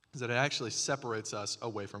is that it actually separates us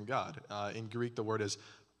away from God. In Greek, the word is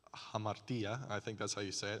hamartia. I think that's how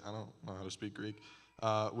you say it. I don't know how to speak Greek,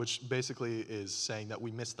 which basically is saying that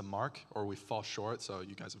we miss the mark or we fall short. So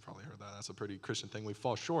you guys have probably heard that. That's a pretty Christian thing. We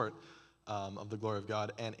fall short of the glory of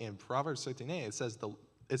God. And in Proverbs 13:8,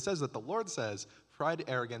 it says that the Lord says, pride,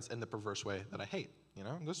 arrogance, and the perverse way that I hate. You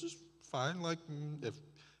know, this is fine. Like, if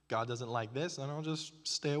God doesn't like this, then I'll just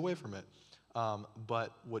stay away from it.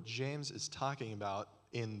 But what James is talking about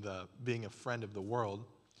in the being a friend of the world,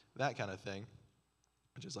 that kind of thing,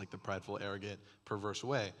 which is like the prideful, arrogant, perverse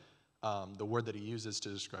way, the word that he uses to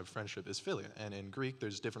describe friendship is philia. And in Greek,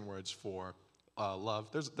 there's different words for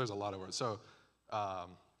love. There's a lot of words. So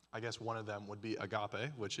I guess one of them would be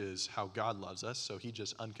agape, which is how God loves us. So he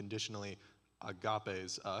just unconditionally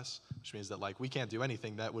agapes us, which means that like we can't do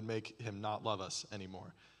anything that would make him not love us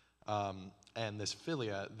anymore. And this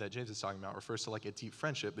philia that James is talking about refers to like a deep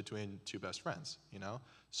friendship between two best friends, you know?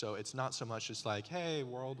 So it's not so much just like, hey,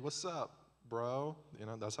 world, what's up, bro? You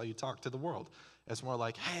know, that's how you talk to the world. It's more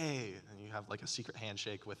like, hey, and you have like a secret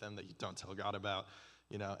handshake with him that you don't tell God about,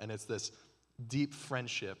 you know? And it's this deep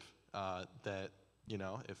friendship that, you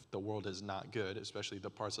know, if the world is not good, especially the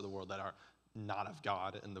parts of the world that are not of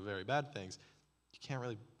God and the very bad things, you can't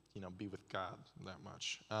really, you know, be with God that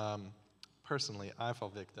much. Personally, I fall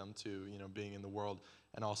victim to, you know, being in the world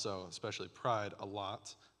and also especially pride a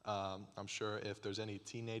lot. I'm sure if there's any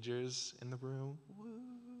teenagers in the room, woo,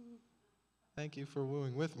 thank you for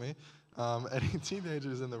wooing with me. Any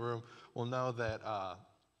teenagers in the room will know that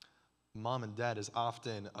mom and dad is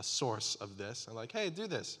often a source of this. They're like, hey, do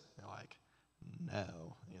this. You're like,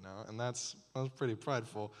 no, you know, and that's pretty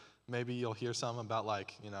prideful. Maybe you'll hear something about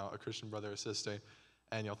like, you know, a Christian brother or sister,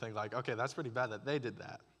 and you'll think like, okay, that's pretty bad that they did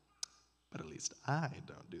that, but at least I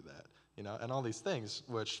don't do that, you know, and all these things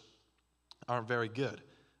which aren't very good.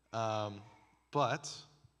 But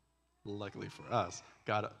luckily for us,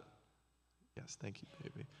 God, yes, thank you,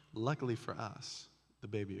 baby. Luckily for us, the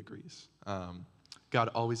baby agrees. God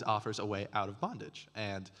always offers a way out of bondage.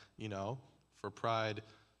 And, you know, for pride,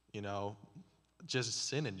 you know, just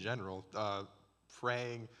sin in general,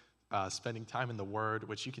 praying, spending time in the Word,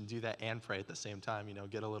 which you can do that and pray at the same time, you know,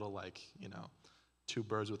 get a little like, you know, 2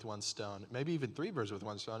 birds with 1 stone, maybe even 3 birds with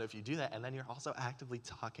 1 stone if you do that, and then you're also actively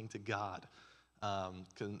talking to God,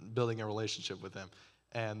 building a relationship with Him.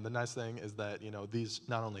 And the nice thing is that, you know, these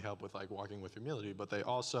not only help with like walking with humility, but they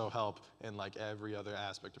also help in like every other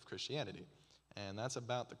aspect of Christianity. And that's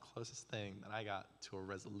about the closest thing that I got to a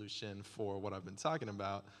resolution for what I've been talking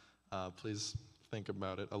about. Please think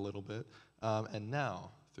about it a little bit. And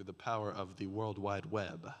now, through the power of the World Wide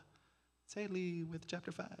Web, it's Haley with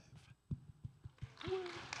chapter 5.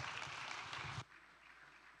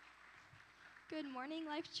 Good morning,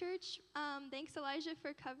 Life Church. Thanks, Elijah,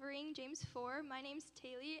 for covering James 4. My name's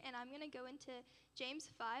Taylor, and I'm going to go into James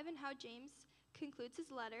 5 and how James concludes his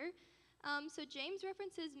letter. So James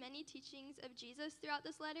references many teachings of Jesus throughout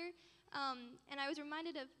this letter, and I was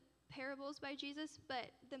reminded of parables by Jesus,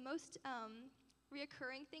 but the most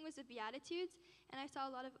reoccurring thing was the Beatitudes, and I saw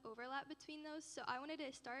a lot of overlap between those, so I wanted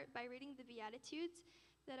to start by reading the Beatitudes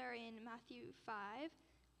that are in Matthew 5.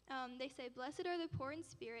 They say, "Blessed are the poor in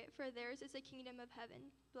spirit, for theirs is the kingdom of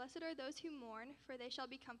heaven. Blessed are those who mourn, for they shall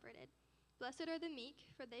be comforted. Blessed are the meek,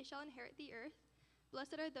 for they shall inherit the earth.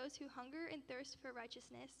 Blessed are those who hunger and thirst for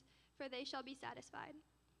righteousness, for they shall be satisfied.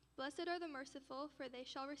 Blessed are the merciful, for they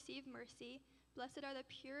shall receive mercy. Blessed are the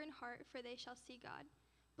pure in heart, for they shall see God.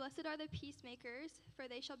 Blessed are the peacemakers, for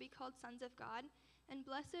they shall be called sons of God. And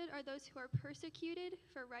blessed are those who are persecuted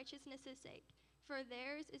for righteousness' sake, for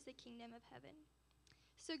theirs is the kingdom of heaven."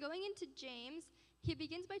 So going into James, he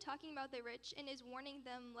begins by talking about the rich and is warning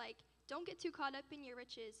them, like, don't get too caught up in your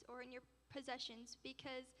riches or in your possessions,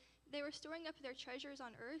 because they were storing up their treasures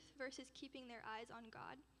on earth versus keeping their eyes on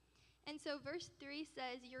God. And so verse 3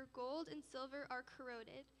 says, "Your gold and silver are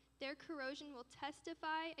corroded. Their corrosion will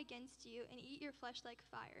testify against you and eat your flesh like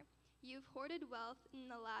fire. You've hoarded wealth in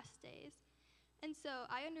the last days." And so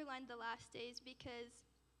I underlined the last days because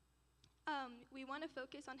we want to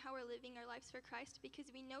focus on how we're living our lives for Christ, because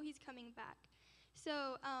we know He's coming back.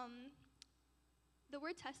 So the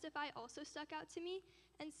word testify also stuck out to me.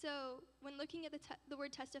 And so when looking at the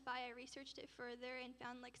word testify, I researched it further and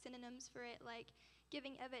found like synonyms for it, like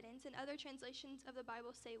giving evidence. And other translations of the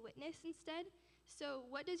Bible say witness instead. So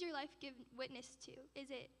what does your life give witness to? Is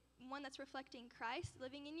it one that's reflecting Christ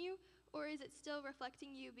living in you, or is it still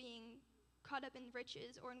reflecting you being caught up in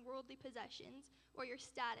riches or in worldly possessions or your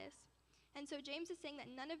status? And so James is saying that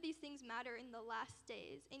none of these things matter in the last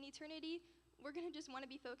days. In eternity, we're going to just want to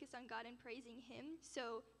be focused on God and praising Him.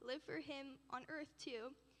 So live for Him on earth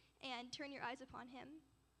too, and turn your eyes upon Him.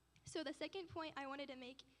 So the second point I wanted to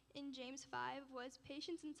make in James 5 was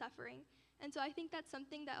patience and suffering. And so I think that's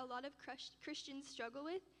something that a lot of Christians struggle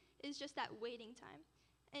with, is just that waiting time.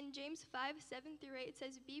 In James 5:7-8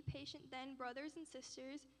 says, "Be patient then, brothers and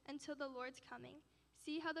sisters, until the Lord's coming.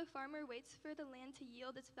 See how the farmer waits for the land to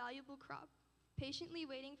yield its valuable crop, patiently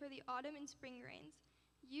waiting for the autumn and spring rains.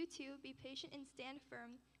 You too, be patient and stand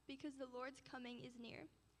firm, because the Lord's coming is near."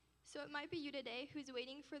 So it might be you today who's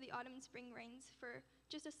waiting for the autumn and spring rains, for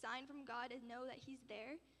just a sign from God to know that He's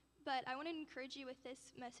there. But I want to encourage you with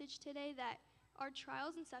this message today that our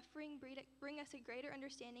trials and suffering bring us a greater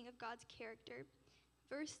understanding of God's character.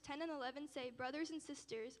 Verse 10 and 11 say, "Brothers and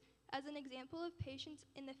sisters, as an example of patience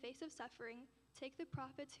in the face of suffering, take the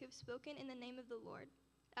prophets who have spoken in the name of the Lord.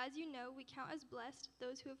 As you know, we count as blessed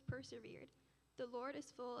those who have persevered. The Lord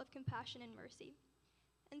is full of compassion and mercy."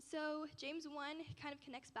 And so James 1 kind of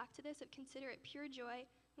connects back to this of consider it pure joy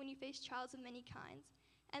when you face trials of many kinds.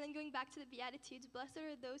 And then going back to the Beatitudes, blessed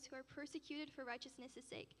are those who are persecuted for righteousness'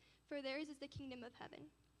 sake, for theirs is the kingdom of heaven.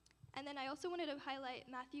 And then I also wanted to highlight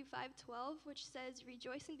Matthew 5:12, which says,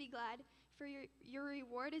 rejoice and be glad, for your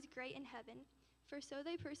reward is great in heaven, for so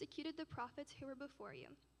they persecuted the prophets who were before you.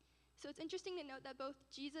 So it's interesting to note that both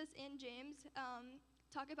Jesus and James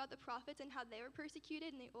talk about the prophets and how they were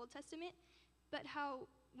persecuted in the Old Testament, but how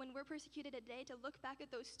when we're persecuted today, to look back at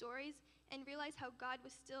those stories and realize how God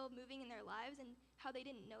was still moving in their lives and how they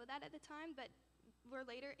didn't know that at the time, but we're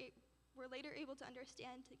later able to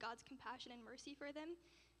understand God's compassion and mercy for them.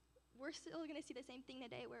 We're still going to see the same thing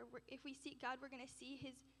today, where if we seek God, we're going to see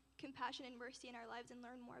his compassion and mercy in our lives and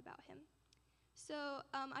learn more about him. So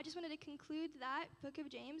I just wanted to conclude that book of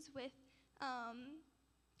James with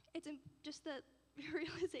just the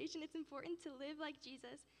realization it's important to live like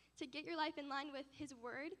Jesus, to get your life in line with his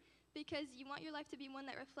word, because you want your life to be one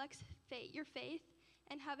that reflects your faith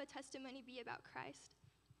and have a testimony be about Christ.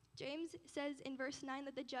 James says in verse 9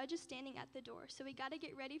 that the judge is standing at the door, so we got to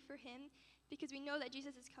get ready for him because we know that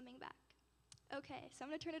Jesus is coming back. Okay, so I'm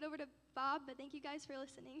going to turn it over to Bob, but thank you guys for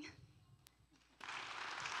listening.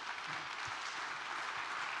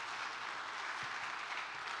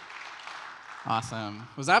 Awesome.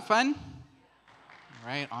 Was that fun?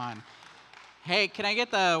 Right on. Hey, can I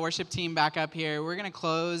get the worship team back up here? We're going to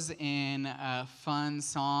close in a fun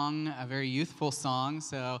song, a very youthful song.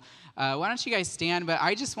 So why don't you guys stand? But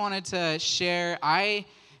I just wanted to share,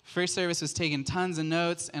 first service was taking tons of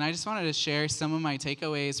notes, and I just wanted to share some of my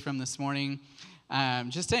takeaways from this morning,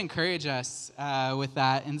 just to encourage us with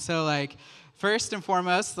that. And so, first and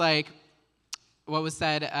foremost, what was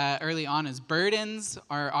said early on is burdens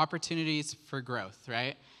are opportunities for growth,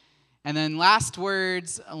 right? And then last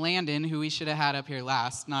words, Landon, who we should have had up here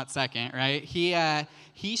last, not second, right?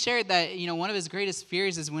 He shared that, one of his greatest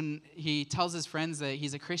fears is when he tells his friends that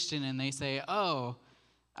he's a Christian and they say, oh,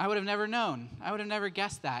 I would have never known. I would have never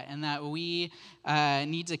guessed that. And that we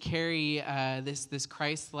need to carry this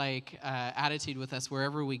Christ-like attitude with us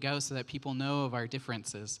wherever we go so that people know of our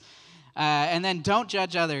differences. And then don't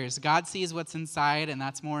judge others. God sees what's inside, and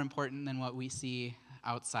that's more important than what we see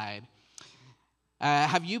outside.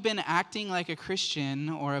 Have you been acting like a Christian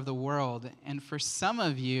or of the world? And for some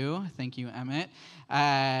of you, thank you, Emmett,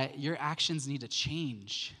 your actions need to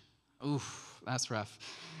change. Oof, that's rough.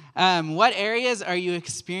 What areas are you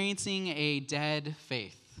experiencing a dead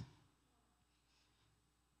faith?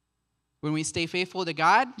 When we stay faithful to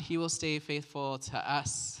God, he will stay faithful to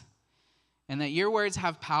us. And that your words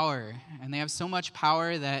have power, and they have so much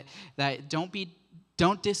power that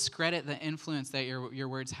don't discredit the influence that your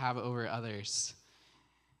words have over others.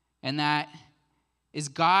 And that is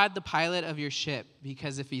God the pilot of your ship?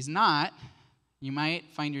 Because if he's not, you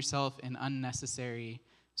might find yourself in unnecessary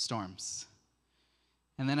storms.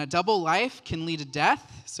 And then a double life can lead to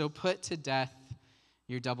death, so put to death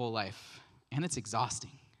your double life. And it's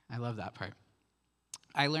exhausting. I love that part.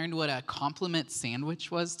 I learned what a compliment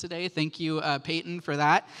sandwich was today. Thank you, Peyton, for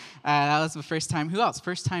that. That was the first time. Who else?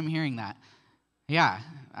 First time hearing that. Yeah,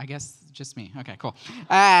 I guess just me. Okay, cool.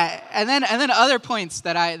 And then other points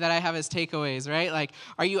that I have as takeaways, right?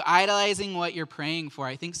 Are you idolizing what you're praying for?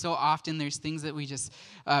 I think so often there's things that we just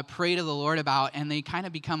pray to the Lord about, and they kind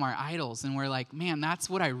of become our idols. And we're like, man, that's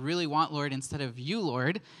what I really want, Lord, instead of you,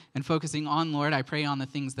 Lord. And focusing on, Lord, I pray on the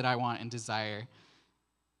things that I want and desire.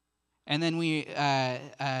 And then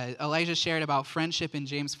Elijah shared about friendship in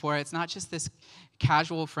James 4. It's not just this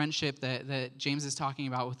casual friendship that James is talking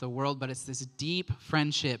about with the world, but it's this deep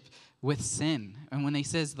friendship with sin. And when he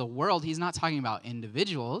says the world, he's not talking about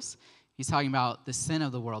individuals. He's talking about the sin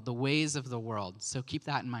of the world, the ways of the world. So keep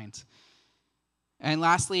that in mind. And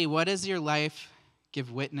lastly, what does your life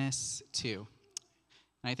give witness to?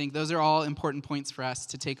 And I think those are all important points for us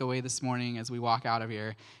to take away this morning as we walk out of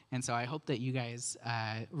here. And so I hope that you guys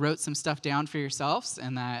wrote some stuff down for yourselves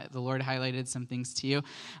and that the Lord highlighted some things to you.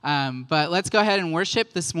 But let's go ahead and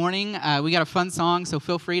worship this morning. We got a fun song, so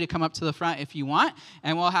feel free to come up to the front if you want.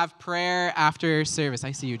 And we'll have prayer after service.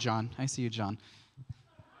 I see you, John.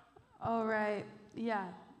 All right. Yeah,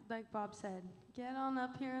 like Bob said, get on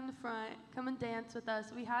up here in the front. Come and dance with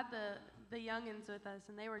us. We had the youngins with us,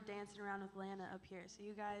 and they were dancing around with Lana up here. So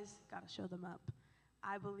you guys got to show them up.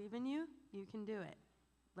 I believe in you. You can do it.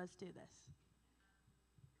 Let's do this.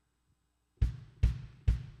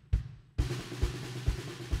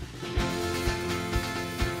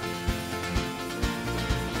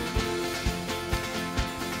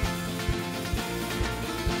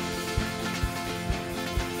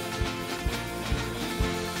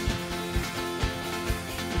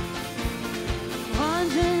 One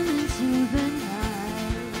day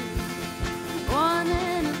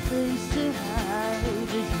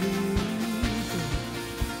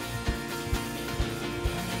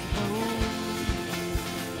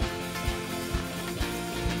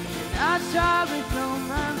I try with all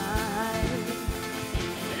my might,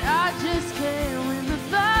 but I just can't win the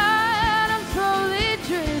fight. I'm slowly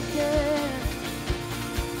drifting,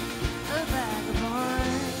 a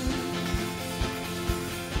vagabond.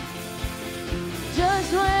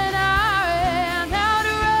 Just when I ran out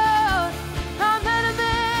of road, I met a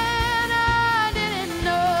man I didn't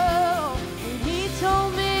know, and he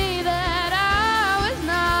told me that I was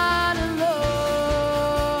not alone.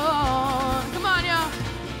 Come on, y'all.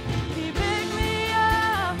 He picked me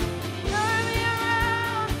up, turned me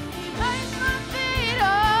around, he placed my feet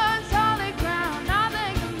on solid ground. I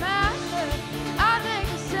thank the Master, I thank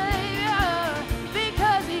the Savior,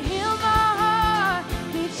 because he healed my heart,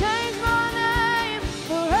 he changed my name,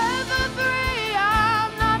 forever free.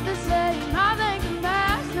 I'm not the same. I thank the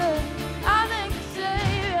Master, I thank the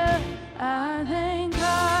Savior, I thank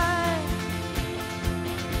God.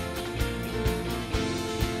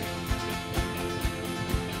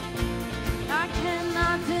 I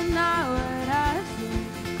cannot deny what I see.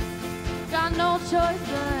 Got no choice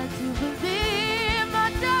but to believe. My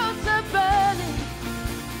doubts are burning,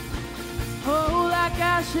 oh, like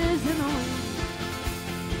ashes in the wind.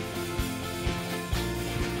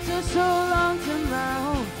 So long to my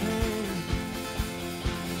old friend.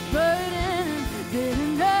 Burden and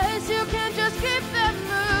bitterness, you can't just keep them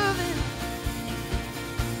moving.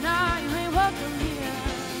 Nah, you ain't welcome here.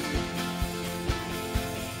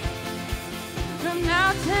 From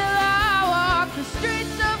now till I walk the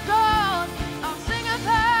streets of gold, I'll sing of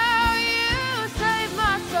how you saved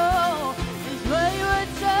my soul. His wayward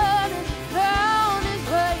son has found his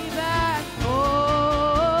way back home.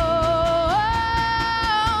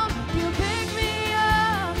 You pick me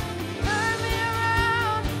up, turn me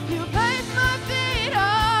around, you place my feet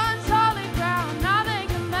on solid ground. I thank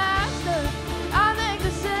the Master, I thank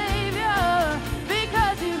the Savior,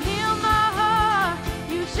 because you healed my heart,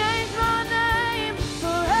 you changed my name,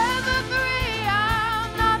 forever free. I'm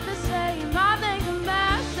not the same. I thank the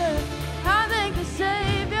Master, I thank the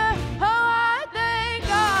Savior, oh, I thank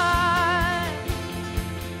God.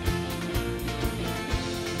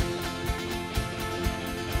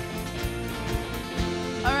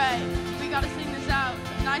 All right, we gotta sing this out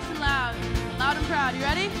nice and loud, loud and proud. You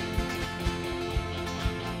ready?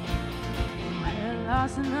 I had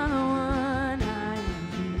lost another one. I am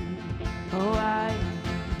free. Oh, I am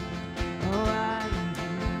free. Oh, I am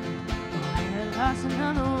free. Oh, I had lost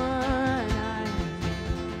another one. I am free.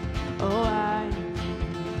 Oh, I am free.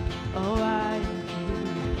 Oh, I am free.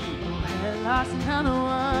 Oh, I had lost another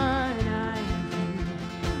one. I am free.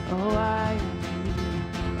 Oh, I am free.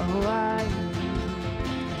 Oh, I am free.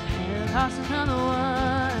 I had lost another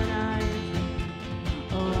one. I am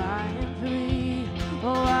free. Oh, I am free.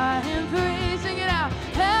 Oh, I am free. Sing it out.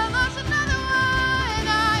 Have lost another one.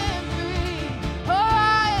 I am free. Oh,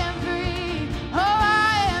 I am free. Oh,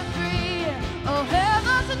 I am free. Oh, have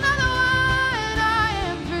lost another one. I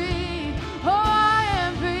am free. Oh, I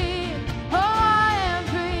am free. Oh, I am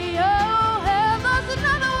free. Oh, have lost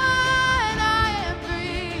another one. I am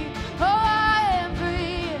free. Oh, I am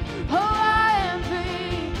free. Oh, I am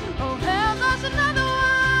free. Oh, have lost another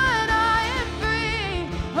one. I am free.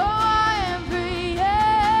 Oh, I am free.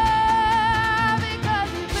 Yeah, because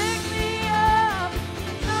you picked me up,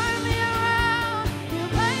 turned me around, you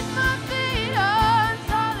placed my feet on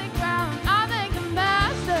solid ground. I thank the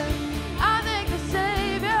Master, I thank the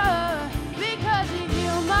Savior, because he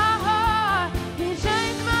healed my heart, he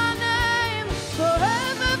changed my name,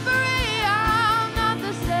 forever free. I'm not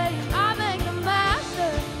the same. I thank the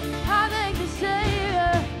Master, I thank the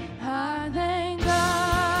Savior, I thank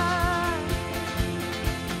God.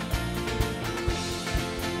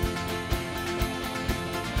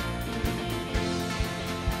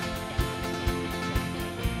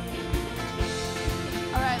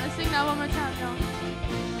 All right, let's sing that one more time, y'all.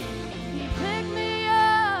 You picked me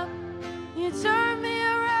up, you turned me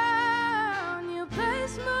around, you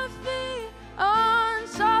placed my feet on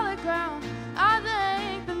solid ground. I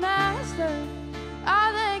thank the Master,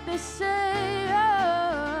 I thank the Savior,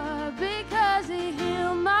 because he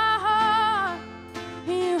healed my heart,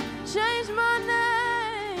 you changed my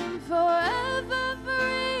name, forever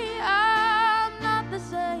free. I'm not the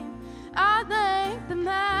same. I thank the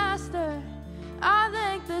Master, I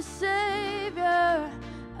thank the Savior,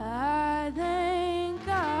 I thank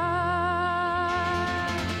God.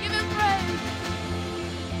 Give him praise.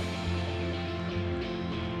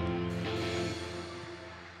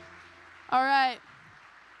 All right.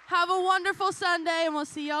 Have a wonderful Sunday, and we'll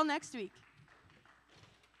see y'all next week.